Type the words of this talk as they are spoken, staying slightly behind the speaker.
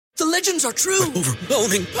The legends are true.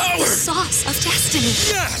 Overwhelming power! The sauce of destiny.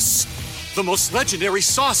 Yes! The most legendary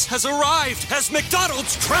sauce has arrived as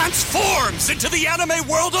McDonald's transforms into the anime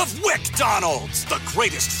world of WickDonald's. The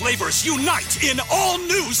greatest flavors unite in all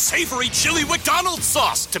new savory chili McDonald's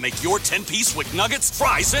sauce to make your 10-piece Wick Nuggets,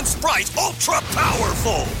 fries, and Sprite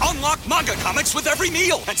ultra-powerful. Unlock manga comics with every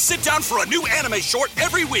meal and sit down for a new anime short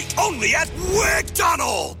every week only at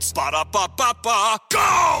WickDonald's. Ba-da-ba-ba-ba,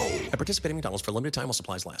 go! At participating McDonald's for a limited time while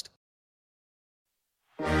supplies last.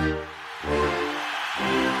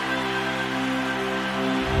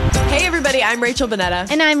 Hey everybody, I'm Rachel Bonetta.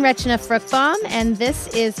 And I'm Rachna Fruchtbaum, and this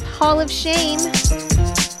is Hall of Shame.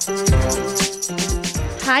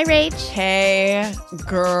 Hi, Rach. Hey,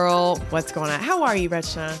 girl. What's going on? How are you,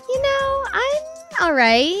 Rachna? You know, I'm all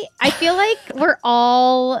right. I feel like we're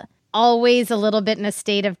all always a little bit in a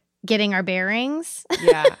state of getting our bearings.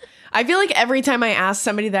 Yeah. I feel like every time I ask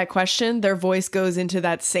somebody that question, their voice goes into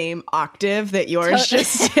that same octave that yours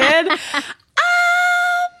just did.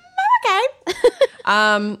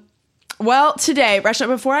 Okay. Well, today, Rachna,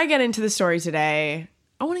 before I get into the story today,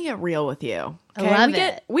 I want to get real with you. Okay? I love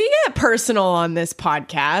it. We get personal on this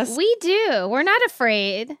podcast. We do. We're not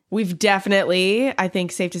afraid. We've definitely, I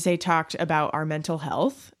think, safe to say, talked about our mental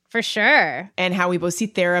health. For sure. And how we both see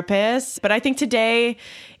therapists. But I think today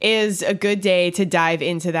is a good day to dive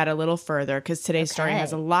into that a little further because today's story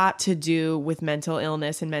has a lot to do with mental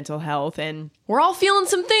illness and mental health. And we're all feeling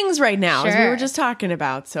some things right now, as we were just talking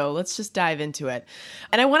about. So let's just dive into it.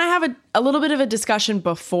 And I want to have a little bit of a discussion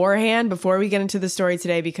beforehand, before we get into the story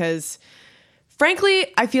today, because frankly,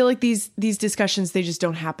 I feel like these discussions, they just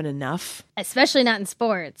don't happen enough. Especially not in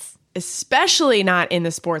sports. Especially not in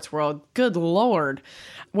the sports world. Good Lord.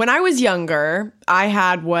 When I was younger, I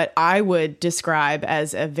had what I would describe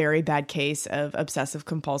as a very bad case of obsessive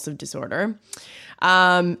compulsive disorder.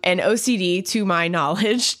 And OCD, to my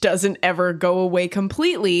knowledge, doesn't ever go away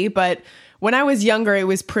completely. But when I was younger, it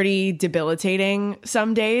was pretty debilitating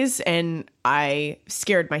some days. And I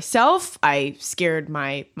scared myself. I scared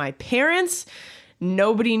my parents.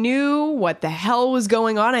 Nobody knew what the hell was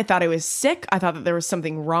going on. I thought I was sick. I thought that there was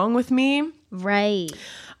something wrong with me. Right.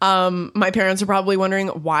 My parents are probably wondering,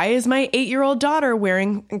 why is my 8-year-old daughter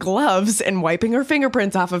wearing gloves and wiping her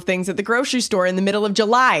fingerprints off of things at the grocery store in the middle of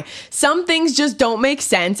July? Some things just don't make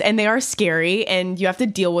sense and they are scary and you have to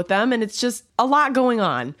deal with them. And it's just a lot going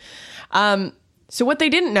on. So what they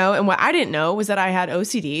didn't know and what I didn't know was that I had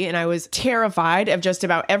OCD and I was terrified of just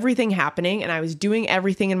about everything happening. And I was doing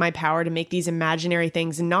everything in my power to make these imaginary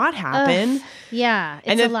things not happen. Ugh, yeah, it's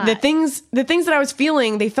and a lot. The things that I was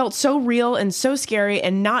feeling, they felt so real and so scary,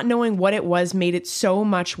 and not knowing what it was made it so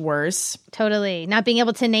much worse. Totally. Not being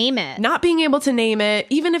able to name it. Not being able to name it,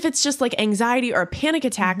 even if it's just like anxiety or a panic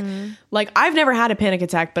attack. Mm-hmm. Like, I've never had a panic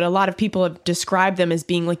attack, but a lot of people have described them as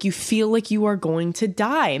being like, you feel like you are going to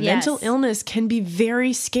die. Yes. Mental illness can be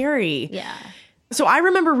very scary. Yeah. So I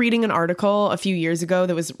remember reading an article a few years ago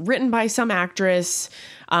that was written by some actress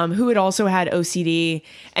who had also had OCD.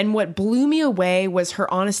 And what blew me away was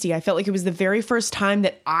her honesty. I felt like it was the very first time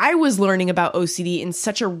that I was learning about OCD in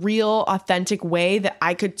such a real, authentic way that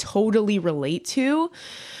I could totally relate to.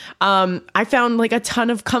 I found like a ton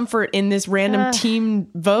of comfort in this random Teen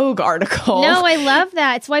Vogue article. No, I love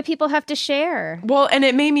that. It's why people have to share. Well, and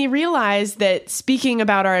it made me realize that speaking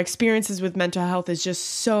about our experiences with mental health is just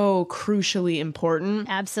so crucially important.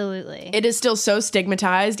 Absolutely. It is still so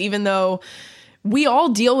stigmatized, even though we all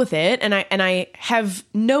deal with it. And I have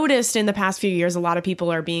noticed in the past few years, a lot of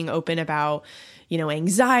people are being open about,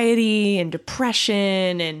 anxiety and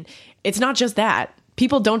depression. And it's not just that.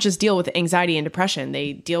 People don't just deal with anxiety and depression.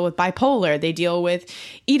 They deal with bipolar. They deal with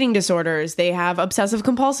eating disorders. They have obsessive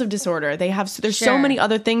compulsive disorder. There's so many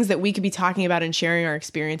other things that we could be talking about and sharing our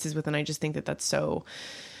experiences with. And I just think that that's so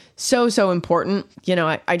important.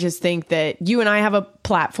 I just think that you and I have a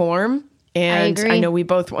platform. And I know we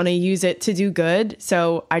both want to use it to do good.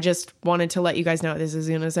 So I just wanted to let you guys know, this is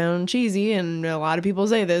going to sound cheesy, and a lot of people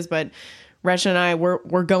say this, but Rachna and I,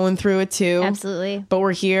 we're going through it too. Absolutely. But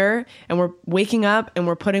we're here and we're waking up and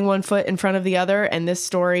we're putting one foot in front of the other. And this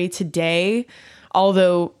story today,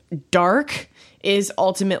 although dark, is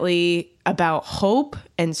ultimately about hope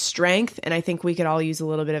and strength. And I think we could all use a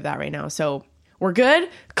little bit of that right now. So we're good.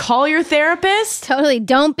 Call your therapist. Totally.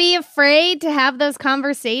 Don't be afraid to have those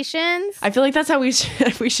conversations. I feel like that's how we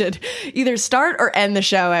should either start or end the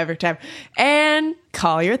show every time. And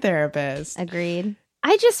call your therapist. Agreed.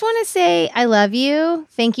 I just want to say I love you.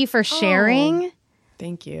 Thank you for sharing. Oh,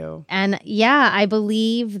 thank you. And yeah, I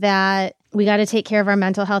believe that we got to take care of our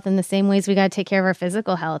mental health in the same ways we got to take care of our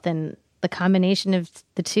physical health. And the combination of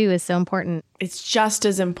the two is so important. It's just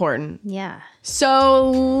as important. Yeah.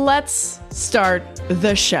 So let's start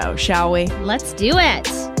the show, shall we? Let's do it.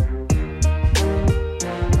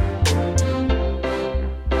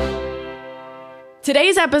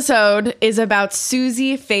 Today's episode is about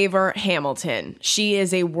Suzy Favor Hamilton. She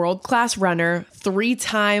is a world-class runner,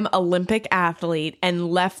 3-time Olympic athlete,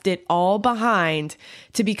 and left it all behind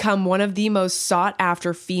to become one of the most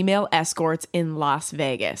sought-after female escorts in Las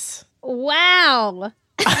Vegas. Wow.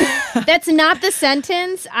 That's not the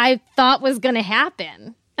sentence I thought was going to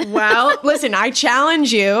happen. Well, listen, I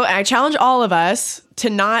challenge you, and I challenge all of us to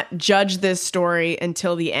not judge this story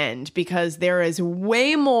until the end, because there is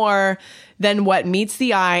way more than what meets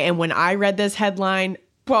the eye. And when I read this headline,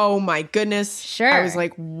 oh my goodness, Sure. I was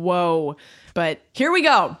like, whoa. But here we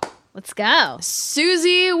go. Let's go.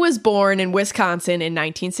 Suzy was born in Wisconsin in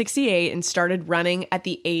 1968 and started running at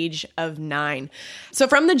the age of 9. So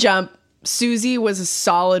from the jump, Suzy was a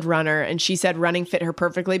solid runner, and she said running fit her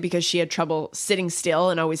perfectly because she had trouble sitting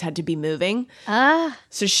still and always had to be moving.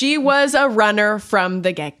 So she was a runner from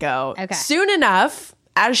the get-go. Okay. Soon enough,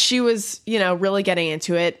 as she was, really getting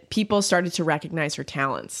into it, people started to recognize her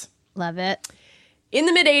talents. Love it. In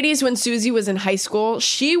the mid-'80s, when Suzy was in high school,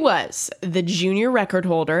 she was the junior record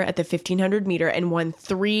holder at the 1,500 meter and won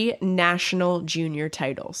 3 national junior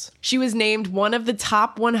titles. She was named one of the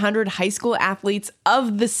top 100 high school athletes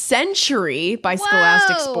of the century by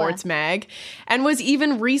Scholastic Sports Mag, and was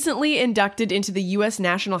even recently inducted into the U.S.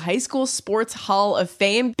 National High School Sports Hall of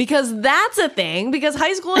Fame, because that's a thing, because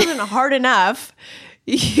high school isn't hard enough.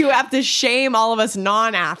 You have to shame all of us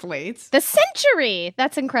non-athletes. The century.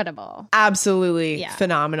 That's incredible. Absolutely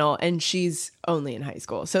phenomenal. And she's only in high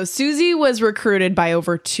school. So Suzy was recruited by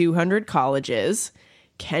over 200 colleges.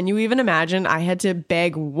 Can you even imagine? I had to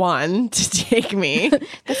beg one to take me.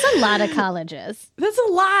 That's a lot of colleges. That's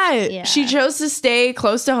a lot. Yeah. She chose to stay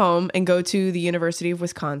close to home and go to the University of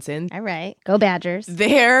Wisconsin. All right. Go Badgers.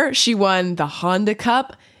 There, she won the Honda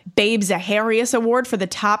Cup, Babe Zaharias Award for the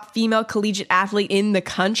top female collegiate athlete in the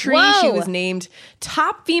country. Whoa. She was named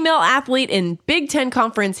top female athlete in Big Ten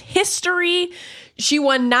Conference history. She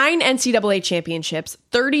won 9 NCAA championships,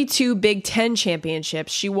 32 Big Ten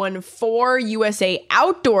championships. She won 4 USA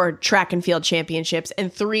outdoor track and field championships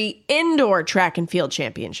and 3 indoor track and field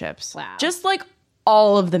championships. Wow. Just like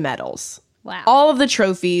all of the medals. Wow. All of the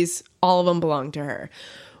trophies, all of them belong to her.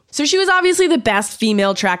 So she was obviously the best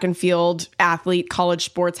female track and field athlete college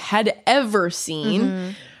sports had ever seen.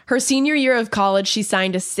 Mm-hmm. Her senior year of college, she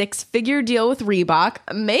signed a 6-figure deal with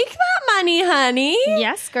Reebok. Make that money, honey.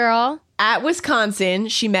 Yes, girl. At Wisconsin,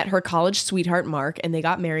 she met her college sweetheart, Mark, and they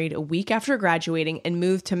got married a week after graduating and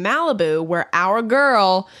moved to Malibu, where our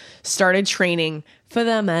girl started training for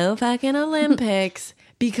the motherfucking Olympics.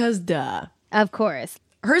 Because duh. Of course.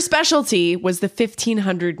 Her specialty was the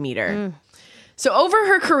 1,500 meter. So over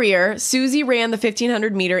her career, Suzy ran the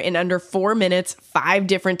 1,500 meter in under 4 minutes, 5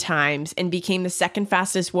 different times, and became the second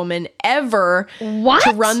fastest woman ever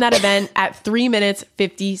to run that event at 3 minutes,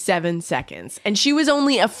 57 seconds. And she was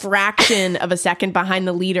only a fraction of a second behind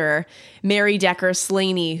the leader, Mary Decker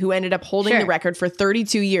Slaney, who ended up holding the record for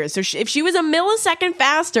 32 years. So if she was a millisecond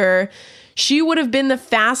faster, she would have been the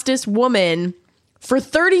fastest woman for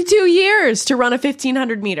 32 years to run a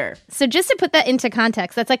 1,500 meter. So just to put that into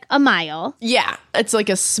context, that's like a mile. Yeah, it's like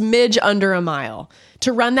a smidge under a mile.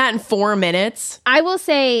 To run that in 4 minutes. I will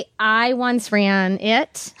say I once ran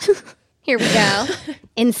it. Here we go.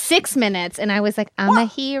 In 6 minutes. And I was like, I'm a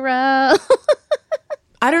hero.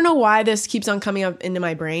 I don't know why this keeps on coming up into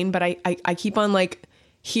my brain, but I keep on like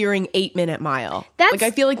hearing 8-minute mile. Like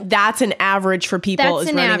I feel like that's an average for people. That's is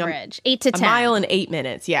an running average. 8 to 10. A mile in 8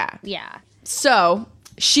 minutes. Yeah. Yeah. So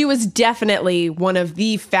she was definitely one of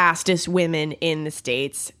the fastest women in the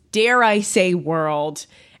States, dare I say world,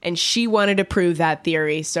 and she wanted to prove that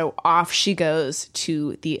theory, so off she goes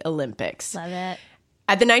to the Olympics. Love it.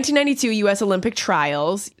 At the 1992 U.S. Olympic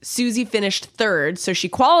trials, Suzy finished 3rd, so she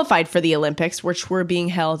qualified for the Olympics, which were being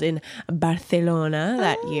held in Barcelona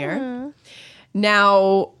that year.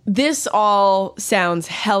 Now, this all sounds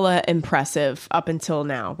hella impressive up until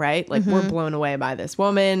now, right? Like, we're blown away by this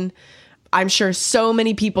woman. I'm sure so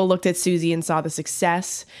many people looked at Suzy and saw the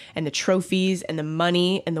success and the trophies and the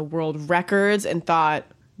money and the world records and thought,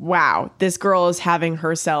 wow, this girl is having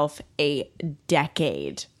herself a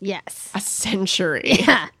decade. Yes. A century.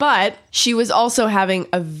 Yeah. But she was also having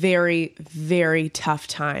a very, very tough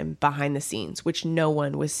time behind the scenes, which no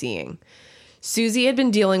one was seeing. Suzy had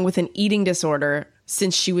been dealing with an eating disorder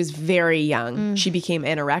since she was very young. She became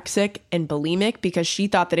anorexic and bulimic because she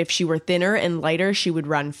thought that if she were thinner and lighter, she would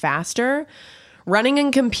run faster. Running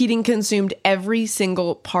and competing consumed every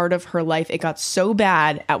single part of her life. It got so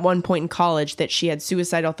bad at one point in college that she had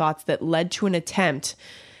suicidal thoughts that led to an attempt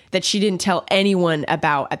that she didn't tell anyone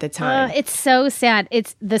about at the time. It's so sad.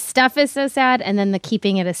 The stuff is so sad, and then the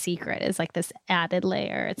keeping it a secret is like this added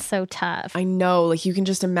layer. It's so tough. I know. Like, you can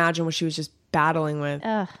just imagine what she was just battling with.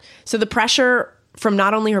 Ugh. So the pressure from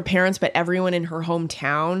not only her parents, but everyone in her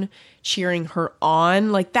hometown cheering her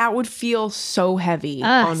on, like, that would feel so heavy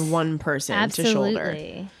on one person to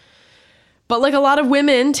shoulder. But like a lot of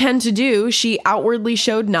women tend to do, she outwardly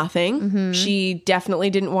showed nothing. Mm-hmm. She definitely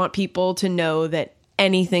didn't want people to know that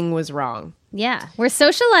anything was wrong. Yeah, we're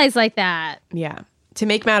socialized like that. Yeah. To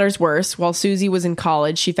make matters worse, while Suzy was in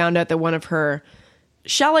college, she found out that one of her,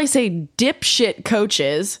 shall I say, dipshit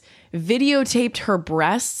coaches videotaped her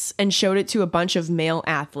breasts and showed it to a bunch of male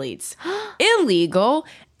athletes. Illegal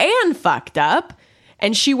and fucked up.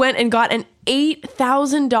 And she went and got an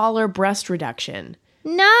 $8,000 breast reduction.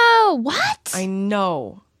 No, what? I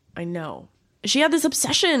know. She had this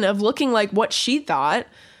obsession of looking like what she thought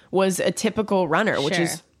was a typical runner, which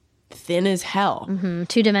is thin as hell. Mm-hmm.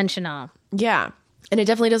 Two-dimensional. Yeah. And it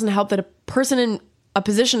definitely doesn't help that a person in a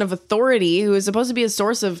position of authority who is supposed to be a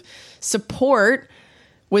source of support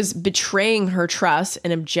was betraying her trust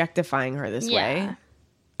and objectifying her this way.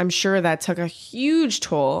 I'm sure that took a huge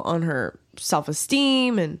toll on her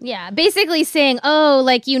self-esteem and basically saying, oh,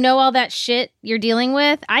 like, you know, all that shit you're dealing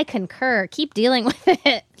with, I concur, keep dealing with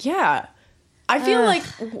it. I feel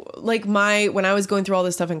like when I was going through all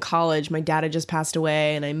this stuff in college, my dad had just passed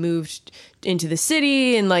away and I moved into the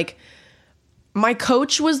city, and like my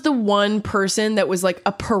coach was the one person that was like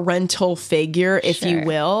a parental figure, if you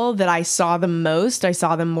will, that I saw the most. I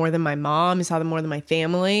saw them more than my mom. I saw them more than my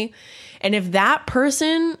family. And if that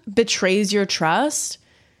person betrays your trust,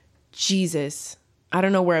 Jesus, I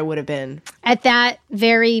don't know where I would have been. At that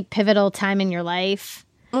very pivotal time in your life.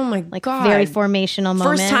 Oh my God. Very formational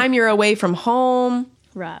moment. First time you're away from home.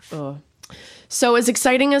 Rough. Ugh. So as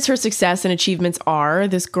exciting as her success and achievements are,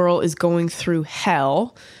 this girl is going through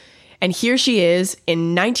hell. And here she is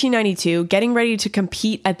in 1992, getting ready to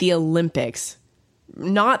compete at the Olympics.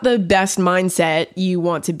 Not the best mindset you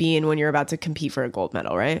want to be in when you're about to compete for a gold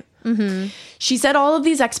medal, right? Mm-hmm. She said all of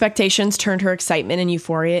these expectations turned her excitement and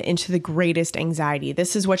euphoria into the greatest anxiety.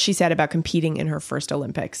 This is what she said about competing in her first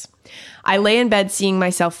Olympics. I lay in bed seeing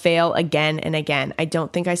myself fail again and again. I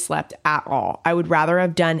don't think I slept at all. I would rather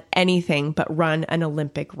have done anything but run an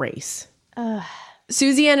Olympic race.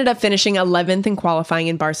 Suzy ended up finishing 11th in qualifying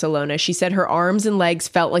in Barcelona. She said her arms and legs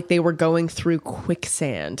felt like they were going through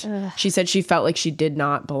quicksand. She said she felt like she did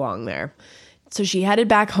not belong there. So she headed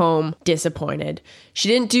back home, disappointed. She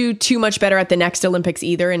didn't do too much better at the next Olympics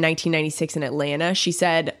either in 1996 in Atlanta. She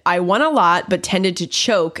said, I won a lot, but tended to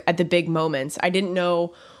choke at the big moments. I didn't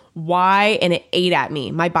know why, and it ate at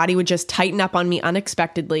me. My body would just tighten up on me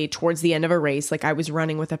unexpectedly towards the end of a race, like I was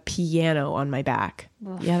running with a piano on my back.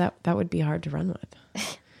 Oof. Yeah, that would be hard to run with.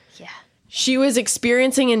 She was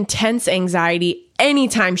experiencing intense anxiety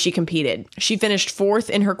anytime she competed. She finished 4th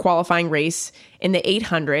in her qualifying race in the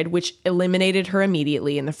 800, which eliminated her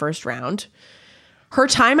immediately in the first round. Her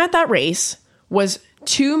time at that race was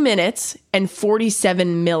 2 minutes and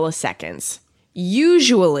 47 milliseconds.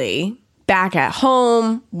 Usually, back at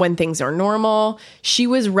home, when things are normal, she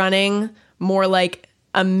was running more like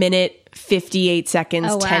a minute, 58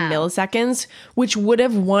 seconds, 10 milliseconds, which would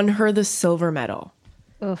have won her the silver medal.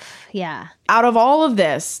 Oof, yeah. Out of all of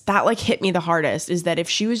this, that like hit me the hardest, is that if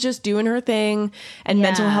she was just doing her thing and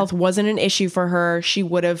mental health wasn't an issue for her, she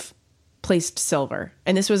would have placed silver.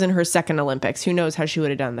 And this was in her second Olympics. Who knows how she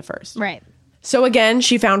would have done the first. Right. So again,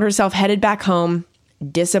 she found herself headed back home,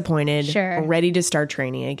 disappointed, ready to start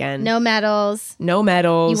training again. No medals. No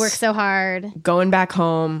medals. You work so hard. Going back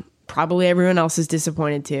home. Probably everyone else is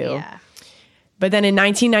disappointed too. Yeah. But then in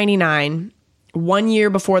 1999... 1 year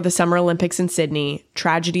before the Summer Olympics in Sydney,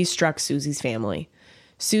 tragedy struck Suzy's family.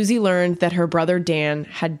 Suzy learned that her brother Dan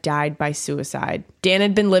had died by suicide. Dan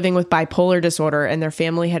had been living with bipolar disorder, and their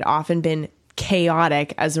family had often been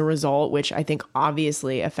chaotic as a result, which I think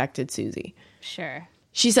obviously affected Suzy. Sure.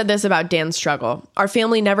 She said this about Dan's struggle. Our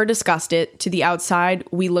family never discussed it. To the outside,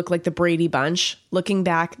 we looked like the Brady Bunch. Looking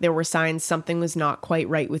back, there were signs something was not quite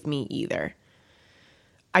right with me either.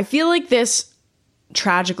 I feel like this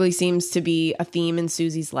tragically seems to be a theme in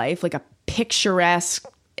Suzy's life, like a picturesque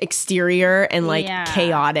exterior and like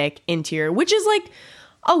chaotic interior, which is like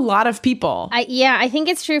a lot of people. I think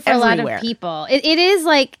it's true for everywhere. A lot of people. It is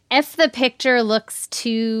like, if the picture looks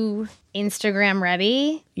too Instagram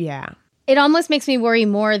ready, it almost makes me worry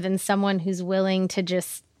more than someone who's willing to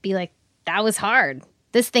just be like, that was hard.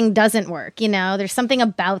 this thing doesn't work. There's something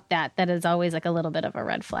about that is always like a little bit of a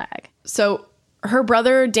red flag. So her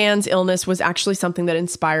brother Dan's illness was actually something that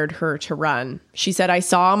inspired her to run. She said, "I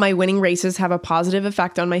saw my winning races have a positive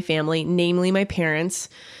effect on my family, namely my parents.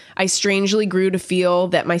 I strangely grew to feel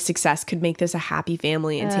that my success could make this a happy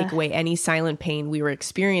family and take away any silent pain we were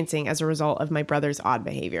experiencing as a result of my brother's odd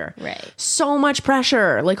behavior." Right. So much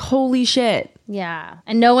pressure. Like, holy shit. Yeah.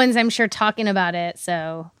 And no one's, I'm sure, talking about it.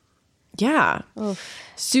 So, yeah. oof.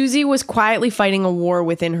 Suzy was quietly fighting a war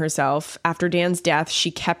within herself. After Dan's death,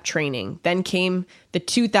 she kept training. Then came the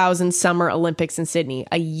 2000 Summer Olympics in Sydney,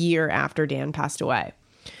 a year after Dan passed away.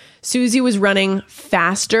 Suzy was running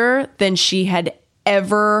faster than she had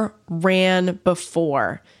ever ran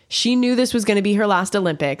before. She knew this was going to be her last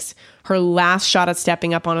Olympics, her last shot at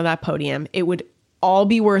stepping up onto that podium. It would all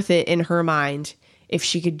be worth it in her mind if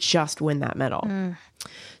she could just win that medal.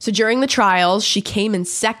 So during the trials, she came in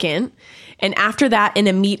second. And after that, in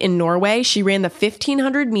a meet in Norway, she ran the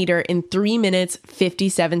 1500 meter in 3 minutes,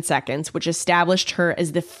 57 seconds, which established her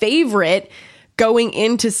as the favorite going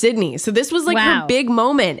into Sydney. So this was like her big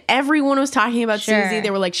moment. Everyone was talking about Suzy. They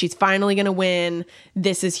were like, she's finally going to win.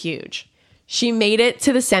 This is huge. She made it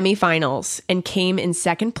to the semifinals and came in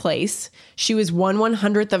second place. She was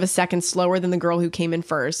 1/100th of a second slower than the girl who came in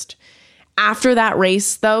first. After that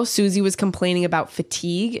race, though, Suzy was complaining about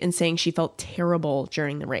fatigue and saying she felt terrible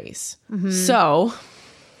during the race. So,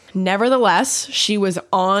 nevertheless, she was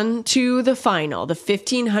on to the final, the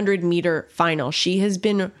 1500 meter final. She has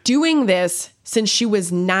been doing this since she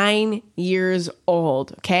was 9 years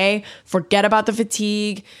old, okay? Forget about the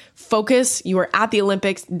fatigue. Focus. You are at the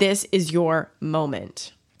Olympics. This is your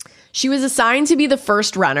moment. She was assigned to be the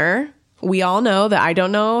first runner. We all know that I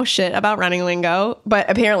don't know shit about running lingo, but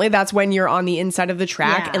apparently that's when you're on the inside of the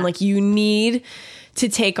track and like you need to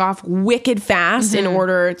take off wicked fast in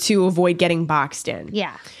order to avoid getting boxed in.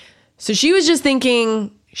 Yeah. So she was just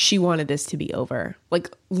thinking she wanted this to be over.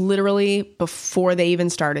 Like literally before they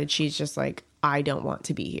even started, she's just like, I don't want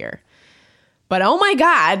to be here. But oh my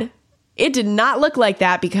God, it did not look like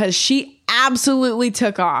that because she absolutely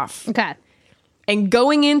took off. Okay. And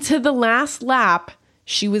going into the last lap,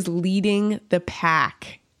 she was leading the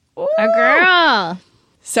pack. Ooh. A girl.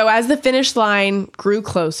 So as the finish line grew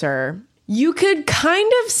closer, you could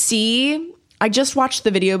kind of see, I just watched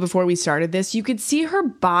the video before we started this, you could see her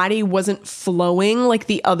body wasn't flowing like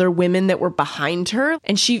the other women that were behind her.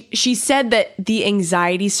 And she said that the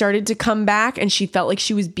anxiety started to come back and she felt like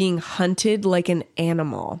she was being hunted like an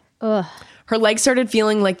animal. Ugh. Her legs started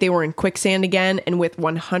feeling like they were in quicksand again. And with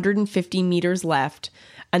 150 meters left,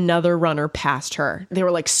 another runner passed her. They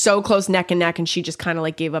were like so close neck and neck, and she just kind of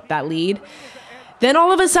like gave up that lead. Then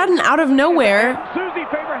all of a sudden, out of nowhere, Suzy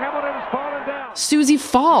Favor Hamilton has fallen down. Suzy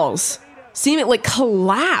falls, seeming like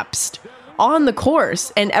collapsed on the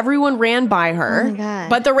course, and everyone ran by her. Oh my God.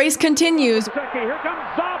 But the race continues. Here comes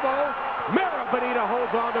Zabo. Marabanita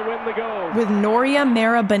holds on to win the gold. With Noria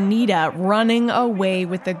Marabanita running away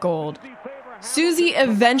with the gold. Suzy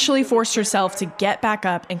eventually forced herself to get back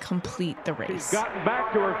up and complete the race. She's gotten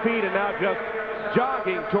back to her feet and now just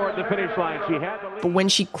jogging toward the finish line. She had the lead. But when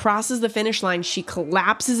she crosses the finish line, she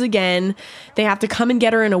collapses again. They have to come and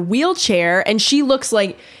get her in a wheelchair, and she looks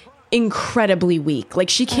like incredibly weak.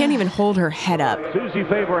 Like she can't even hold her head up. Suzy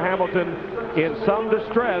Favor Hamilton in some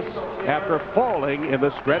distress after falling in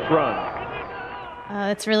the stretch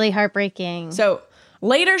run. It's really heartbreaking. So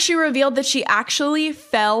later, she revealed that she actually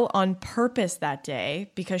fell on purpose that day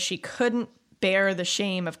because she couldn't bear the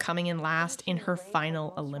shame of coming in last in her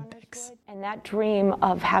final Olympics. And that dream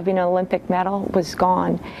of having an Olympic medal was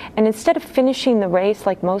gone. And instead of finishing the race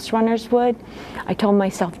like most runners would, I told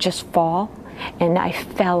myself, just fall. And I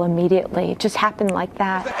fell immediately. It just happened like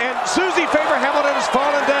that. And Suzy Favor Hamilton has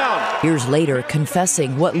fallen down. Years later,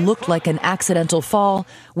 confessing what looked like an accidental fall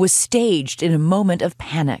was staged in a moment of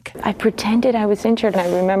panic. I pretended I was injured, and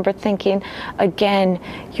I remember thinking, again,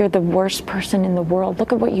 you're the worst person in the world.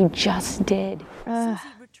 Look at what you just did.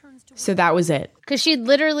 So that was it. Because she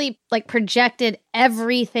literally like projected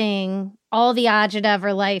everything, all the agita of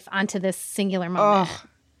her life onto this singular moment.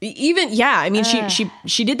 I mean,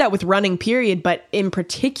 she did that with running, period. But in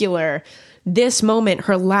particular, this moment,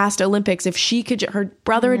 her last Olympics, if she could, her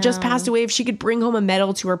brother had just passed away, if she could bring home a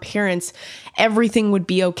medal to her parents, everything would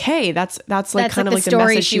be okay. That's like kind of like the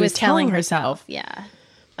message she was telling herself. Yeah.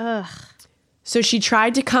 Ugh. So she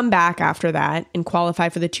tried to come back after that and qualify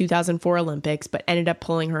for the 2004 Olympics, but ended up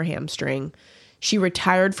pulling her hamstring. She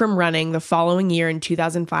retired from running the following year in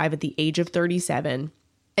 2005 at the age of 37.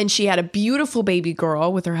 And she had a beautiful baby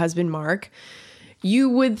girl with her husband, Mark. You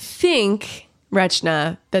would think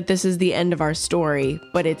Rachna, that this is the end of our story,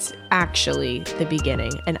 but it's actually the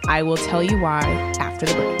beginning. And I will tell you why after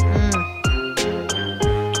the break.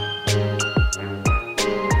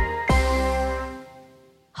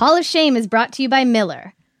 Hall of Shame is brought to you by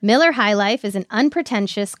Miller. Miller High Life is an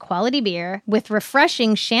unpretentious quality beer with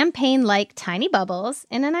refreshing champagne-like tiny bubbles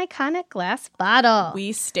in an iconic glass bottle.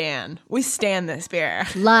 We stan this beer.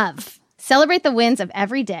 Love. Celebrate the wins of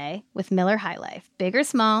every day with Miller High Life. Big or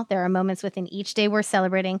small, there are moments within each day we're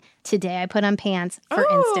celebrating. Today I put on pants, for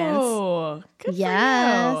instance. Good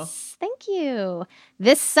Yes. Thank you.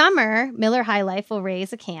 This summer, Miller High Life will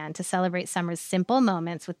raise a can to celebrate summer's simple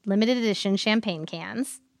moments with limited edition champagne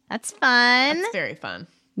cans. That's fun. That's very fun.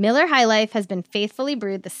 Miller High Life has been faithfully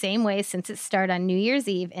brewed the same way since its start on New Year's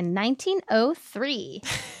Eve in 1903.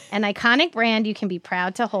 An iconic brand you can be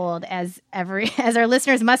proud to hold, as our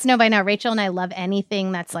listeners must know by now. Rachel and I love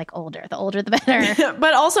anything that's like older. The older, the better.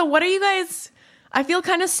 But also, what are you guys? I feel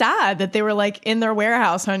kind of sad that they were like in their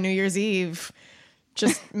warehouse on New Year's Eve,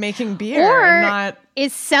 just making beer. Or and not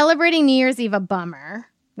is celebrating New Year's Eve a bummer?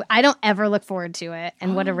 I don't ever look forward to it,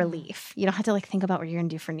 and what a relief. You don't have to think about what you're going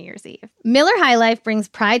to do for New Year's Eve. Miller High Life brings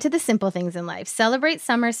pride to the simple things in life. Celebrate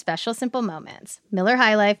summer's special simple moments. Miller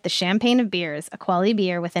High Life, the champagne of beers, a quality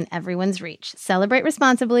beer within everyone's reach. Celebrate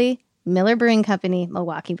responsibly. Miller Brewing Company,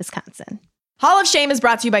 Milwaukee, Wisconsin. Hall of Shame is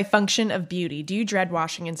brought to you by Function of Beauty. Do you dread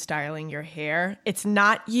washing and styling your hair? It's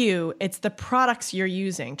not you, it's the products you're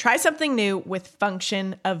using. Try something new with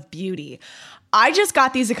Function of Beauty. I just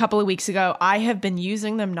got these a couple of weeks ago. I have been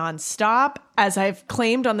using them nonstop. As I've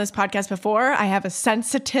claimed on this podcast before, I have a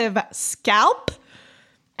sensitive scalp.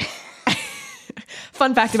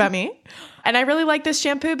 Fun fact about me. And I really like this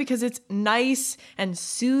shampoo because it's nice and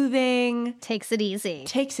soothing. Takes it easy.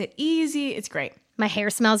 It's great. My hair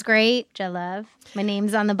smells great, which I love. My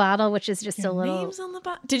name's on the bottle, which is just Your a little... name's on the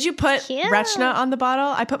bottle? Did you put Cute. Rachna on the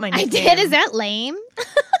bottle? I put my nickname. I did? Is that lame?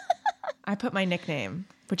 I put my nickname,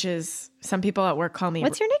 which is, some people at work call me...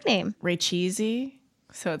 What's your nickname? Ray Cheesy.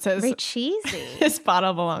 So it says... Ray Cheesy. This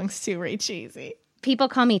bottle belongs to Ray Cheesy. People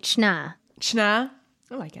call me Chna. Chna?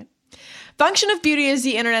 I like it. Function of Beauty is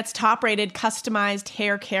the internet's top-rated customized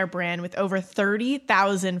hair care brand with over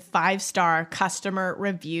 30,000 five-star customer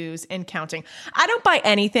reviews and counting. I don't buy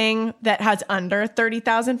anything that has under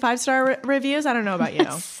 30,000 five-star reviews. I don't know about you.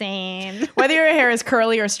 Same. Whether your hair is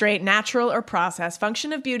curly or straight, natural or processed,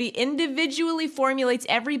 Function of Beauty individually formulates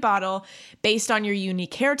every bottle based on your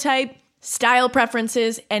unique hair type, style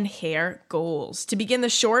preferences, and hair goals. To begin the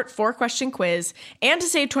short 4-question quiz and to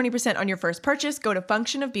save 20% on your first purchase, go to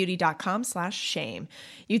functionofbeauty.com/shame.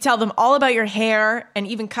 You tell them all about your hair and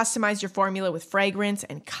even customize your formula with fragrance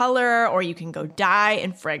and color, or you can go dye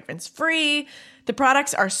and fragrance free. The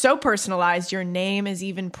products are so personalized, your name is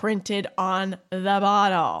even printed on the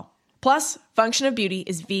bottle. Plus, Function of Beauty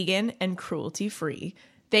is vegan and cruelty-free.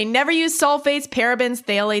 They never use sulfates, parabens,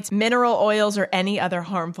 phthalates, mineral oils, or any other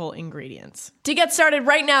harmful ingredients. To get started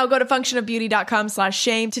right now, go to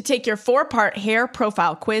functionofbeauty.com/shame to take your 4-part hair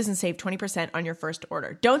profile quiz and save 20% on your first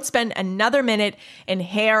order. Don't spend another minute in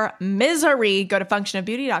hair misery. Go to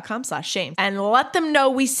functionofbeauty.com/shame and let them know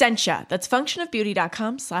we sent you. That's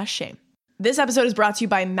functionofbeauty.com/shame. This episode is brought to you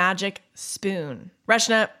by Magic Spoon.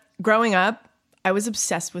 Rachna, growing up, I was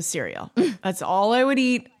obsessed with cereal. That's all I would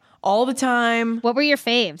eat. All the time. What were your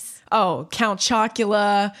faves? Oh, Count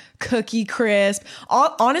Chocula, Cookie Crisp.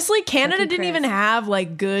 Honestly, Canada didn't even have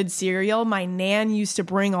like good cereal. My nan used to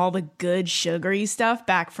bring all the good sugary stuff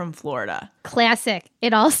back from Florida. Classic.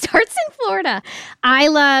 It all starts in Florida. I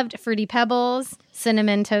loved Fruity Pebbles,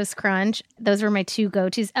 Cinnamon Toast Crunch. Those were my 2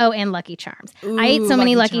 go-tos. Oh, and Lucky Charms. Ooh, I ate so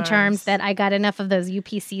many Lucky Charms that I got enough of those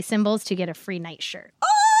UPC symbols to get a free night shirt. Oh!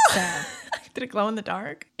 So. Did it glow in the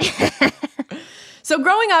dark? So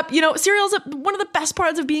growing up, cereal's one of the best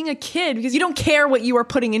parts of being a kid because you don't care what you are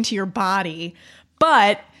putting into your body.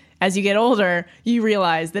 But as you get older, you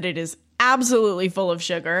realize that it is absolutely full of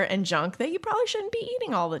sugar and junk that you probably shouldn't be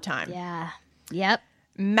eating all the time. Yeah. Yep.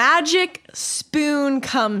 Magic Spoon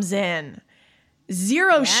comes in.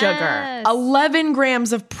 0 sugar, 11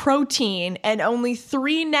 grams of protein, and only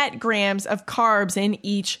 3 net grams of carbs in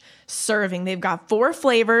each serving. They've got 4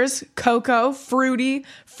 flavors: cocoa, fruity,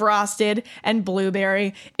 frosted, and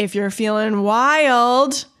blueberry. If you're feeling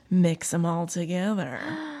wild, mix them all together.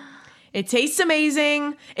 It tastes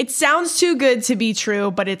amazing. It sounds too good to be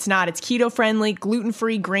true, but it's not. It's keto-friendly,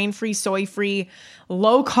 gluten-free, grain-free, soy-free,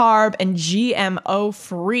 low-carb, and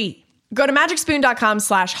GMO-free. Go to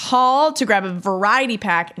magicspoon.com/haul to grab a variety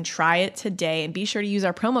pack and try it today. And be sure to use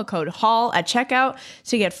our promo code HAUL at checkout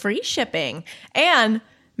to get free shipping. And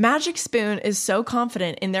Magic Spoon is so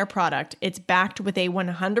confident in their product, it's backed with a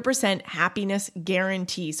 100% happiness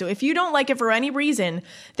guarantee. So if you don't like it for any reason,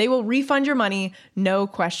 they will refund your money, no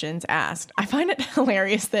questions asked. I find it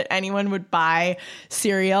hilarious that anyone would buy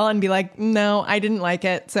cereal and be like, no, I didn't like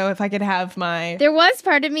it. So if I could have my... There was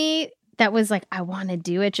part of me that was like, I want to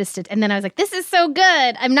do it and then I was like, this is so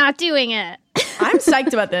good. I'm not doing it. I'm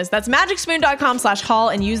psyched about this. That's magicspoon.com/Hall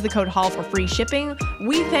and use the code Hall for free shipping.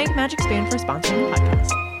 We thank Magic Spoon for sponsoring the podcast.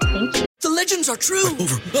 Thank you. The legends are true.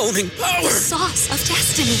 Overwhelming power! Sauce of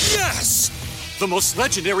destiny. Yes! The most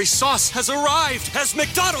legendary sauce has arrived as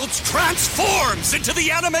McDonald's transforms into the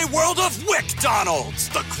anime world of WickDonald's.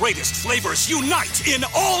 The greatest flavors unite in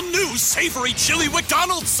all new savory chili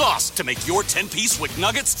McDonald's sauce to make your 10-piece Wick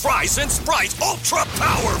Nuggets, fries, and Sprite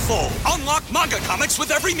ultra-powerful. Unlock manga comics with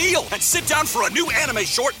every meal and sit down for a new anime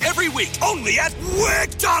short every week only at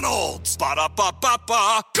WickDonald's.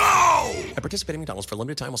 Ba-da-ba-ba-ba, go! At participating McDonald's for a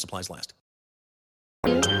limited time while supplies last.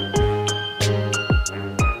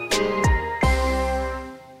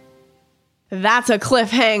 That's a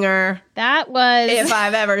cliffhanger. That was If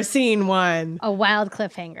I've ever seen one. a wild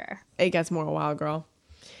cliffhanger. It gets more wild, girl.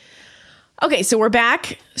 Okay, so we're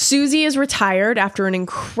back. Suzy is retired after an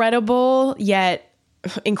incredible yet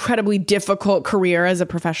incredibly difficult career as a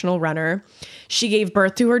professional runner. She gave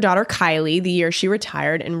birth to her daughter Kylie the year she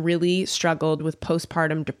retired and really struggled with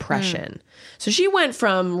postpartum depression. So she went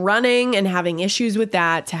from running and having issues with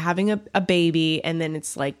that to having a baby, and then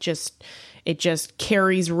it's like it just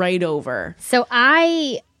carries right over. So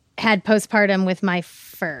I had postpartum with my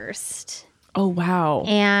first. Oh, wow.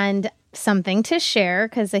 And something to share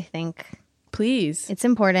because I think Please. it's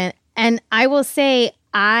important. And I will say,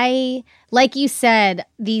 like you said,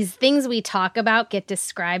 these things we talk about get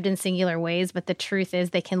described in singular ways, but the truth is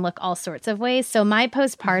they can look all sorts of ways. So my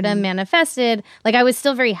postpartum manifested, like I was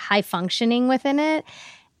still very high functioning within it.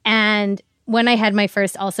 And when I had my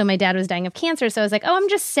first, also my dad was dying of cancer. So I was like, oh, I'm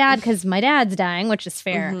just sad because my dad's dying, which is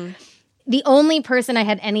fair. The only person I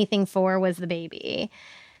had anything for was the baby.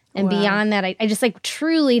 And beyond that, I just like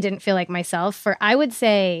truly didn't feel like myself for, I would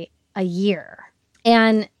say, a year.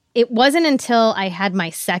 And it wasn't until I had my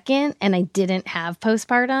second and I didn't have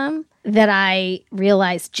postpartum that I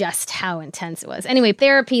realized just how intense it was. Anyway,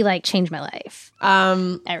 therapy like changed my life.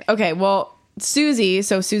 Okay, well, Suzy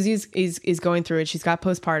is going through it. She's got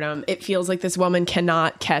postpartum. It feels like this woman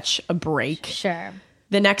cannot catch a break. Sure.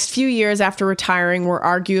 The next few years after retiring were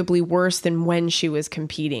arguably worse than when she was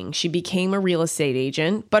competing. She became a real estate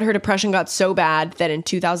agent, but her depression got so bad that in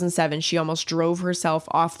 2007, she almost drove herself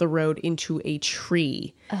off the road into a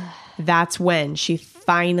tree. That's when she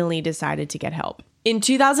finally decided to get help. In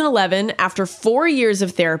 2011, after 4 years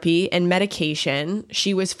of therapy and medication,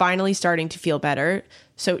 she was finally starting to feel better.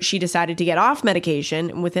 So she decided to get off medication,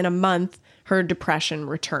 and within a month, her depression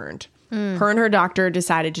returned. Her and her doctor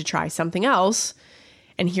decided to try something else.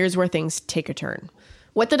 And here's where things take a turn.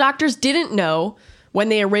 What the doctors didn't know when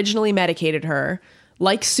they originally medicated her,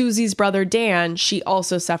 like Suzy's brother Dan, she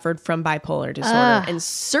also suffered from bipolar disorder. And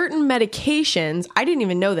certain medications, I didn't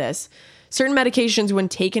even know this, certain medications when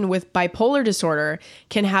taken with bipolar disorder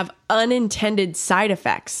can have unintended side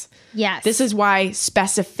effects. Yes. This is why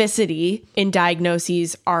specificity in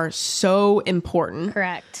diagnoses are so important.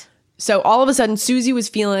 Correct. So all of a sudden, Suzy was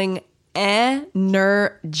feeling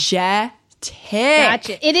energetic.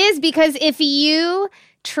 Gotcha. It is because if you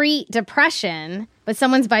treat depression, but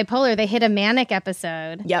someone's bipolar, they hit a manic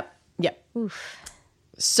episode. Yep. Oof.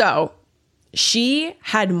 So she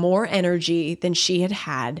had more energy than she had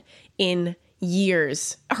had in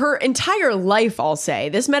years. Her entire life, I'll say.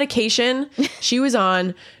 This medication she was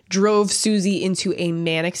on drove Suzy into a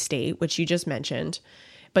manic state, which you just mentioned.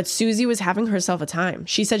 But Suzy was having herself a time.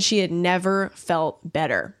 She said she had never felt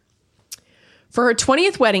better. For her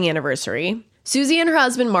 20th wedding anniversary, Suzy and her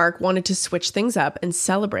husband Mark wanted to switch things up and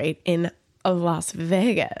celebrate in Las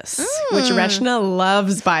Vegas, which Rachna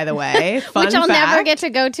loves, by the way. Fun Which I'll fact. never get to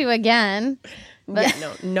go to again.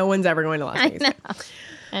 Yeah, no one's ever going to Las Vegas.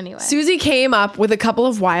 Anyway. Suzy came up with a couple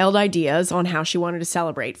of wild ideas on how she wanted to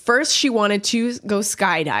celebrate. First, she wanted to go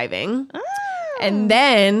skydiving. And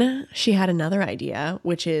then she had another idea,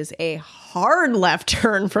 which is a hard left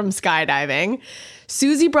turn from skydiving.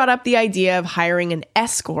 Suzy brought up the idea of hiring an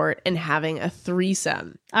escort and having a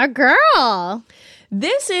threesome. Our girl.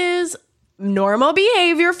 This is normal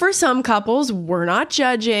behavior for some couples. We're not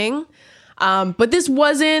judging. But this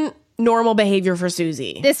wasn't normal behavior for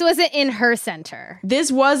Suzy. This wasn't in her center. This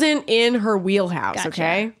wasn't in her wheelhouse, Gotcha.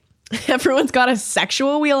 okay? Everyone's got a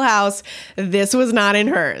sexual wheelhouse. This was not in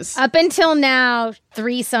hers. Up until now,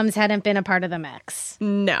 threesomes hadn't been a part of the mix.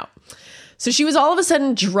 No. So she was all of a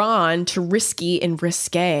sudden drawn to risky and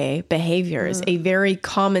risque behaviors, a very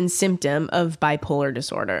common symptom of bipolar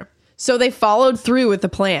disorder. So they followed through with the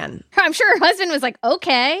plan. I'm sure her husband was like,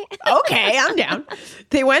 okay. Okay, I'm down.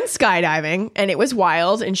 They went skydiving, and it was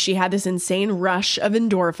wild, and she had this insane rush of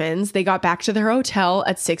endorphins. They got back to their hotel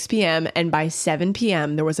at 6 p.m., and by 7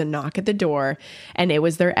 p.m., there was a knock at the door, and it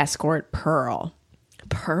was their escort, Pearl.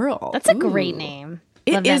 Pearl. That's a great name.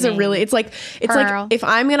 It is a really, it's like Pearl. if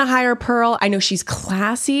I'm going to hire Pearl, I know she's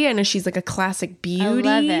classy. I know she's like a classic beauty.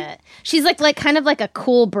 I love it. She's like kind of like a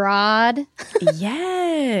cool broad.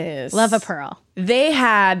 Yes. Love a Pearl. They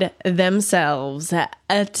had themselves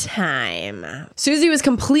a time. Suzy was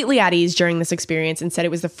completely at ease during this experience and said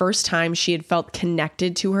it was the first time she had felt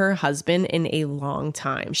connected to her husband in a long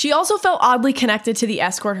time. She also felt oddly connected to the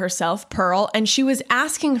escort herself, Pearl, and she was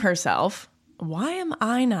asking herself, why am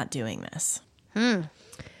I not doing this?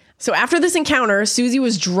 So after this encounter, Suzy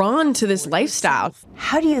was drawn to this lifestyle.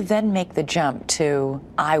 How do you then make the jump to,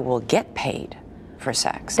 I will get paid for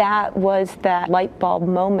sex? That was that light bulb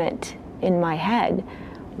moment in my head.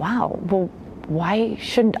 Wow, well, why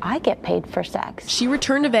shouldn't I get paid for sex? She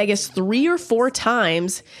returned to Vegas 3 or 4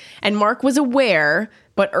 times, and Mark was aware,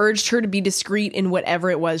 but urged her to be discreet in whatever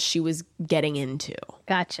it was she was getting into.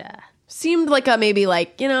 Gotcha. Seemed like a maybe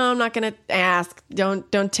like, I'm not going to ask,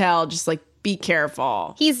 don't tell, just like, be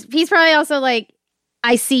careful. He's probably also like,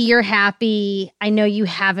 I see you're happy. I know you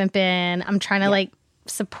haven't been. I'm trying to like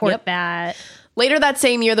support that. Later that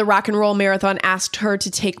same year, the Rock and Roll Marathon asked her to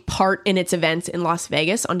take part in its events in Las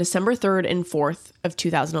Vegas on December 3rd and 4th of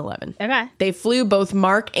 2011. Okay. They flew both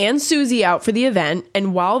Mark and Suzy out for the event,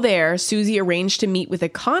 and while there, Suzy arranged to meet with a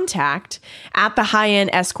contact at the high-end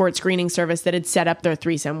escort screening service that had set up their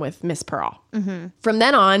threesome with Miss Pearl. Mm-hmm. From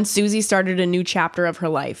then on, Suzy started a new chapter of her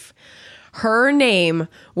life. Her name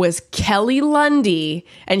was Kelly Lundy,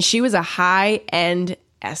 and she was a high-end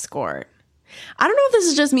escort. I don't know if this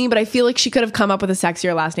is just me, but I feel like she could have come up with a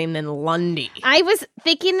sexier last name than Lundy. I was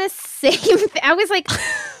thinking the same thing. I was like,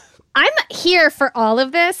 I'm here for all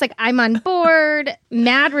of this. Like, I'm on board.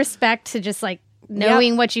 Mad respect to just like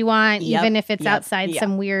knowing what you want, even if it's outside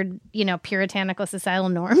some weird, puritanical societal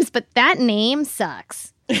norms. But that name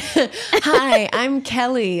sucks. Hi, I'm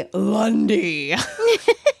Kelly Lundy.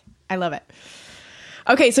 I love it.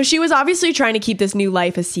 Okay, so she was obviously trying to keep this new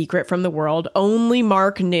life a secret from the world. Only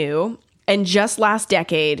Mark knew. And just last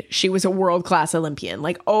decade, she was a world-class Olympian.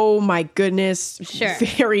 Like, oh my goodness. Sure.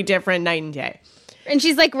 Very different night and day. And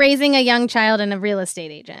she's like raising a young child and a real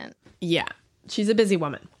estate agent. Yeah. She's a busy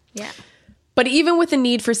woman. Yeah. But even with the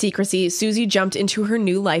need for secrecy, Suzy jumped into her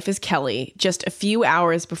new life as Kelly just a few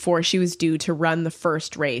hours before she was due to run the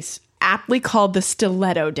first race, aptly called the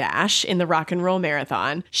Stiletto Dash in the Rock and Roll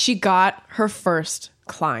Marathon. She got her first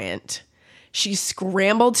client. She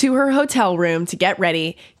scrambled to her hotel room to get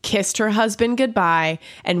ready, kissed her husband goodbye,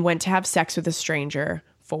 and went to have sex with a stranger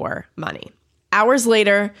for money. Hours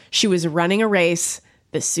later, she was running a race,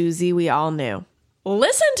 the Suzy we all knew.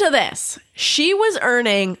 Listen to this. She was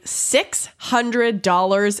earning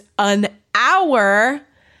 $600 an hour.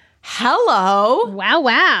 Hello.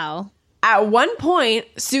 Wow. At one point,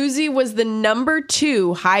 Suzy was the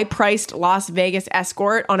 #2 high-priced Las Vegas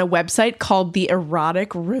escort on a website called The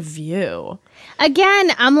Erotic Review.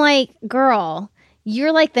 Again, I'm like, girl,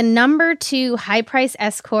 you're like the #2 high-priced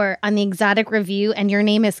escort on The Exotic Review, and your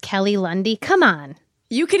name is Kelly Lundy. Come on.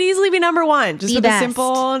 You could easily be #1 just with best. a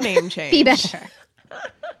simple name change. Be better.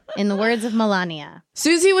 In the words of Melania.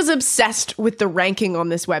 Suzy was obsessed with the ranking on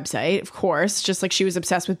this website, of course, just like she was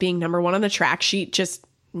obsessed with being #1 on the track sheet, just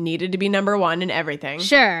needed to be #1 in everything.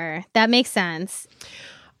 Sure, that makes sense.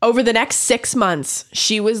 Over the next 6 months,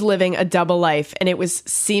 she was living a double life, and it was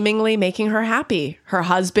seemingly making her happy. Her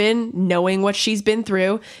husband, knowing what she's been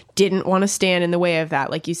through, didn't want to stand in the way of that,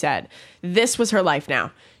 like you said. This was her life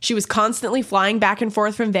now. She was constantly flying back and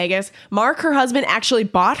forth from Vegas. Mark, her husband, actually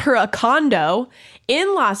bought her a condo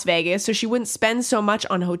in Las Vegas so she wouldn't spend so much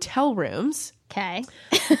on hotel rooms. Okay.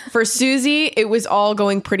 For Suzy, it was all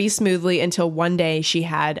going pretty smoothly until one day she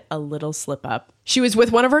had a little slip up. She was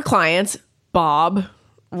with one of her clients, Bob.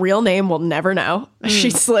 Real name, we'll never know. She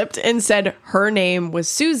slipped and said her name was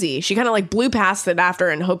Suzy. She kind of like blew past it after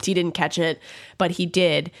and hoped he didn't catch it, but he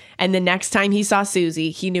did. And the next time he saw Suzy,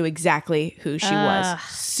 he knew exactly who she was.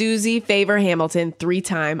 Suzy Favor Hamilton,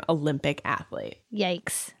 3-time Olympic athlete.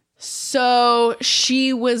 Yikes. So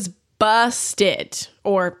she was busted,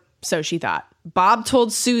 or so she thought. Bob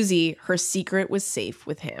told Suzy her secret was safe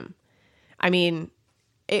with him. I mean,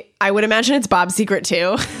 I would imagine it's Bob's secret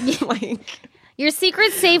too. Your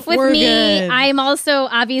secret's safe with We're me. good. I'm also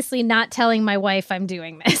obviously not telling my wife I'm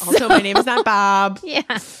doing this. Also, my name is not Bob. Yeah.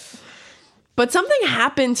 But something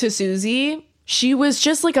happened to Suzy. She was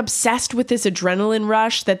just like obsessed with this adrenaline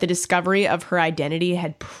rush that the discovery of her identity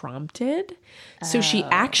had prompted. So she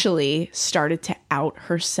actually started to out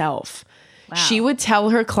herself. Wow. She would tell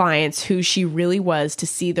her clients who she really was to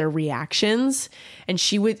see their reactions. And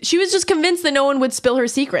she was just convinced that no one would spill her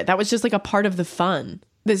secret. That was just like a part of the fun.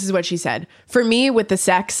 This is what she said. For me, with the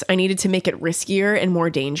sex, I needed to make it riskier and more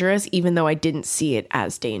dangerous, even though I didn't see it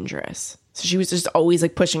as dangerous. So she was just always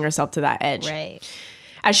like pushing herself to that edge. Right.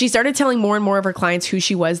 As she started telling more and more of her clients who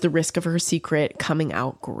she was, the risk of her secret coming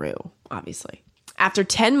out grew, obviously. After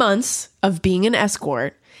 10 months of being an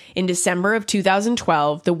escort, in December of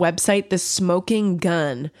 2012, the website The Smoking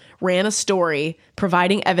Gun ran a story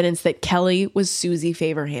providing evidence that Kelly was Suzy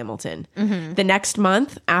Favor Hamilton. Mm-hmm. The next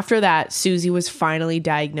month after that, Suzy was finally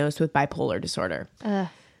diagnosed with bipolar disorder.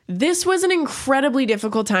 This was an incredibly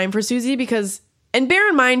difficult time for Suzy because, and bear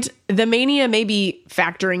in mind, the mania may be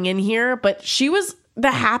factoring in here, but she was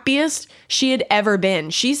the happiest she had ever been.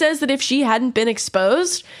 She says that if she hadn't been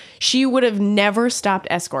exposed, she would have never stopped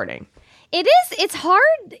escorting. It's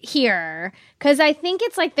hard here because I think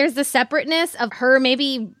it's like there's the separateness of her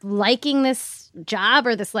maybe liking this job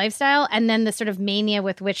or this lifestyle and then the sort of mania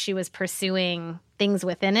with which she was pursuing things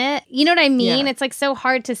within it. You know what I mean? Yeah. It's like so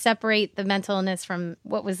hard to separate the mental illness from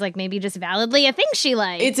what was like maybe just validly a thing she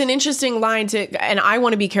liked. It's an interesting line and I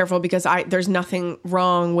want to be careful because there's nothing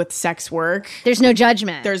wrong with sex work. There's no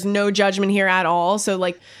judgment. There's no judgment here at all. So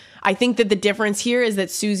like, I think that the difference here is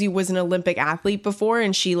that Suzy was an Olympic athlete before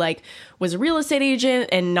and she like was a real estate agent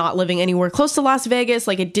and not living anywhere close to Las Vegas.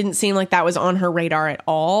 Like it didn't seem like that was on her radar at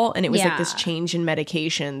all. And it was like this change in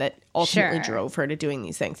medication that ultimately drove her to doing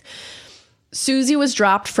these things. Suzy was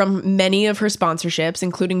dropped from many of her sponsorships,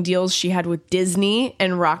 including deals she had with Disney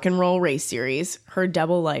and Rock and Roll Race Series. Her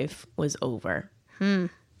double life was over.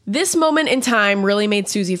 This moment in time really made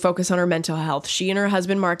Suzy focus on her mental health. She and her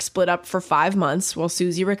husband, Mark, split up for 5 months while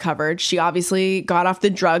Suzy recovered. She obviously got off the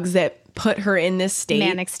drugs that put her in this state.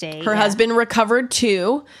 Manic state. Her husband recovered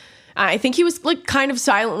too. I think he was like kind of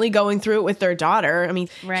silently going through it with their daughter. I mean,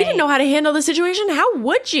 he didn't know how to handle the situation. How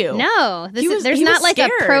would you? No, there's not like a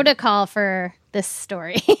protocol for this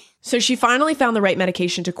story. So she finally found the right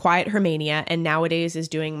medication to quiet her mania and nowadays is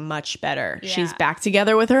doing much better. Yeah. She's back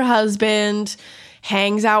together with her husband,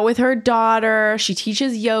 hangs out with her daughter. She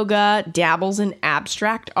teaches yoga, dabbles in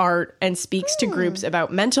abstract art, and speaks to groups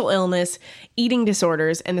about mental illness, eating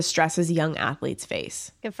disorders, and the stresses young athletes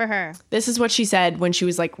face. Good for her. This is what she said when she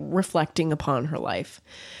was like reflecting upon her life.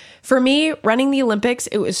 For me, running the Olympics,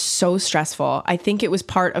 it was so stressful. I think it was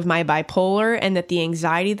part of my bipolar and that the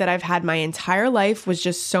anxiety that I've had my entire life was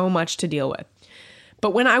just so much to deal with.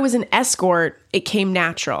 But when I was an escort, it came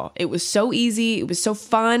natural. It was so easy. It was so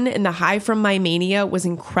fun. And the high from my mania was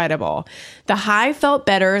incredible. The high felt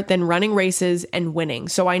better than running races and winning.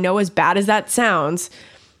 So I know, as bad as that sounds,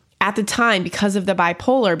 at the time, because of the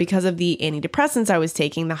bipolar, because of the antidepressants I was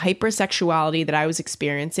taking, the hypersexuality that I was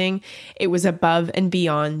experiencing, it was above and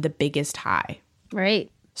beyond the biggest high.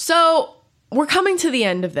 Right. So we're coming to the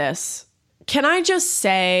end of this. Can I just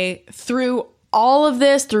say, through all of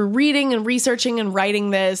this, through reading and researching and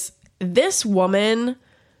writing this woman,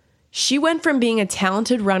 she went from being a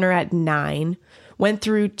talented runner at 9, went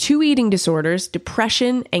through 2 eating disorders,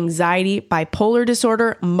 depression, anxiety, bipolar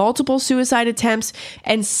disorder, multiple suicide attempts,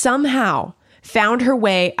 and somehow found her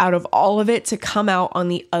way out of all of it to come out on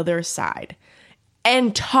the other side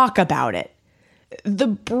and talk about it. The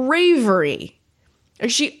bravery.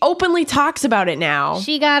 She openly talks about it now.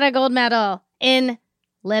 She got a gold medal in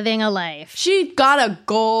living a life. She got a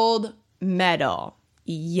gold medal.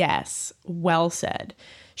 Yes, well said.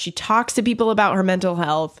 She talks to people about her mental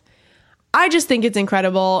health. I just think it's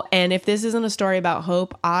incredible. And if this isn't a story about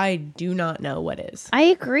hope, I do not know what is. I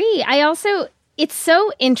agree. It's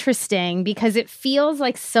so interesting because it feels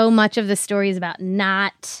like so much of the story is about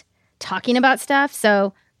not talking about stuff.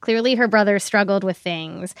 So clearly her brother struggled with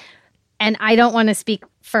things. And I don't want to speak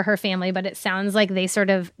for her family, but it sounds like they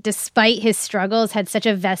sort of, despite his struggles, had such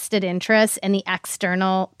a vested interest in the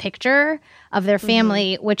external picture of their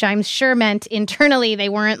family, which I'm sure meant internally they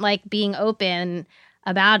weren't like being open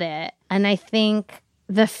about it. And I think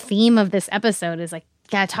the theme of this episode is like,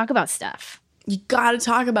 gotta talk about stuff. You gotta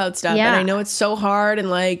talk about stuff. Yeah. And I know it's so hard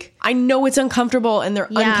and like, I know it's uncomfortable and they're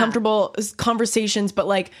uncomfortable conversations, but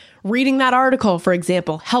like reading that article, for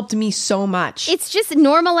example, helped me so much. It's just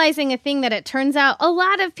normalizing a thing that it turns out a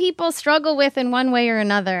lot of people struggle with in one way or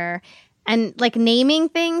another. And like naming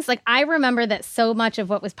things, like I remember that so much of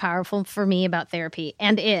what was powerful for me about therapy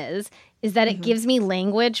and is is that it gives me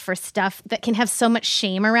language for stuff that can have so much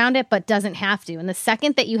shame around it, but doesn't have to. And the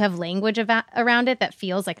second that you have language around it that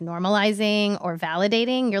feels like normalizing or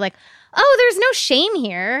validating, you're like, oh, there's no shame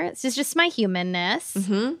here. It's just my humanness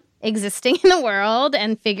existing in the world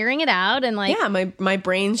and figuring it out. And like, yeah, my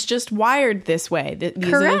brain's just wired this way.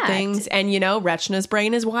 These are the things. And, you know, Rachna's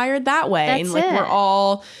brain is wired that way. That's and like, it. we're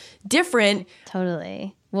all different.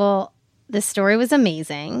 Totally. Well, the story was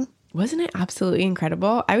amazing. Wasn't it absolutely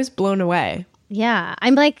incredible? I was blown away. Yeah.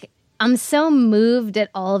 I'm so moved at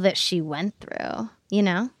all that she went through, you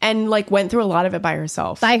know? And like went through a lot of it by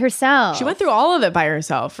herself. By herself. She went through all of it by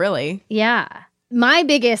herself, really. Yeah. My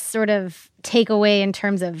biggest sort of takeaway in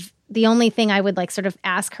terms of the only thing I would like sort of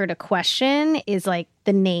ask her to question is like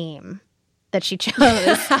the name that she chose.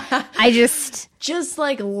 I just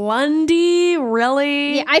like Lundy,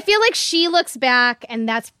 really? Yeah, I feel like she looks back and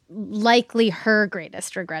that's likely her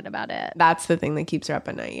greatest regret about it. That's the thing that keeps her up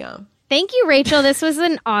at night, yeah. Thank you, Rachel. This was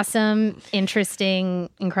an awesome, interesting,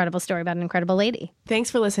 incredible story about an incredible lady.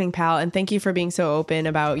 Thanks for listening, pal. And thank you for being so open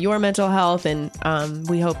about your mental health. And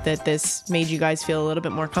we hope that this made you guys feel a little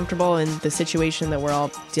bit more comfortable in the situation that we're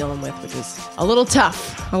all dealing with, which is a little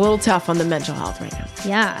tough on the mental health right now.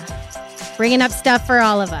 Yeah. Bringing up stuff for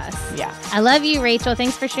all of us. Yeah. I love you, Rachel.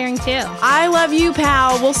 Thanks for sharing, too. I love you,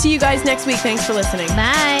 pal. We'll see you guys next week. Thanks for listening.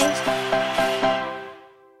 Bye.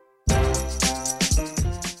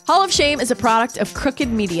 Hall of Shame is a product of Crooked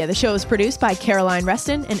Media. The show is produced by Caroline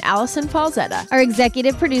Reston and Allison Falzetta. Our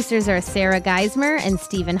executive producers are Sarah Geismer and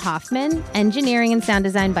Stephen Hoffman. Engineering and sound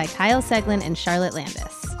design by Kyle Seglin and Charlotte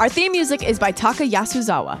Landis. Our theme music is by Taka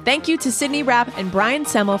Yasuzawa. Thank you to Sydney Rapp and Brian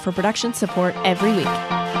Semmel for production support every week.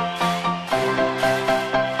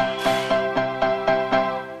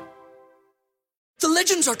 The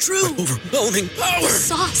legends are true. Overwhelming power!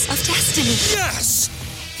 Sauce of destiny. Yes!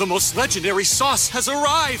 The most legendary sauce has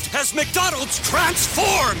arrived as McDonald's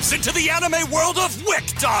transforms into the anime world of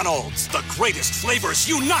WickDonald's. The greatest flavors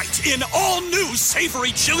unite in all new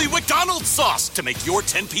savory chili McDonald's sauce to make your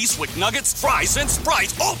 10-piece Wick Nuggets, fries, and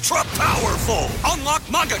Sprite ultra-powerful. Unlock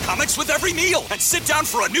manga comics with every meal and sit down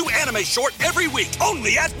for a new anime short every week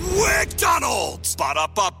only at WickDonald's.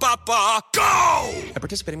 Ba-da-ba-ba-ba, go! At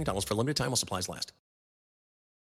participating McDonald's for a limited time while supplies last.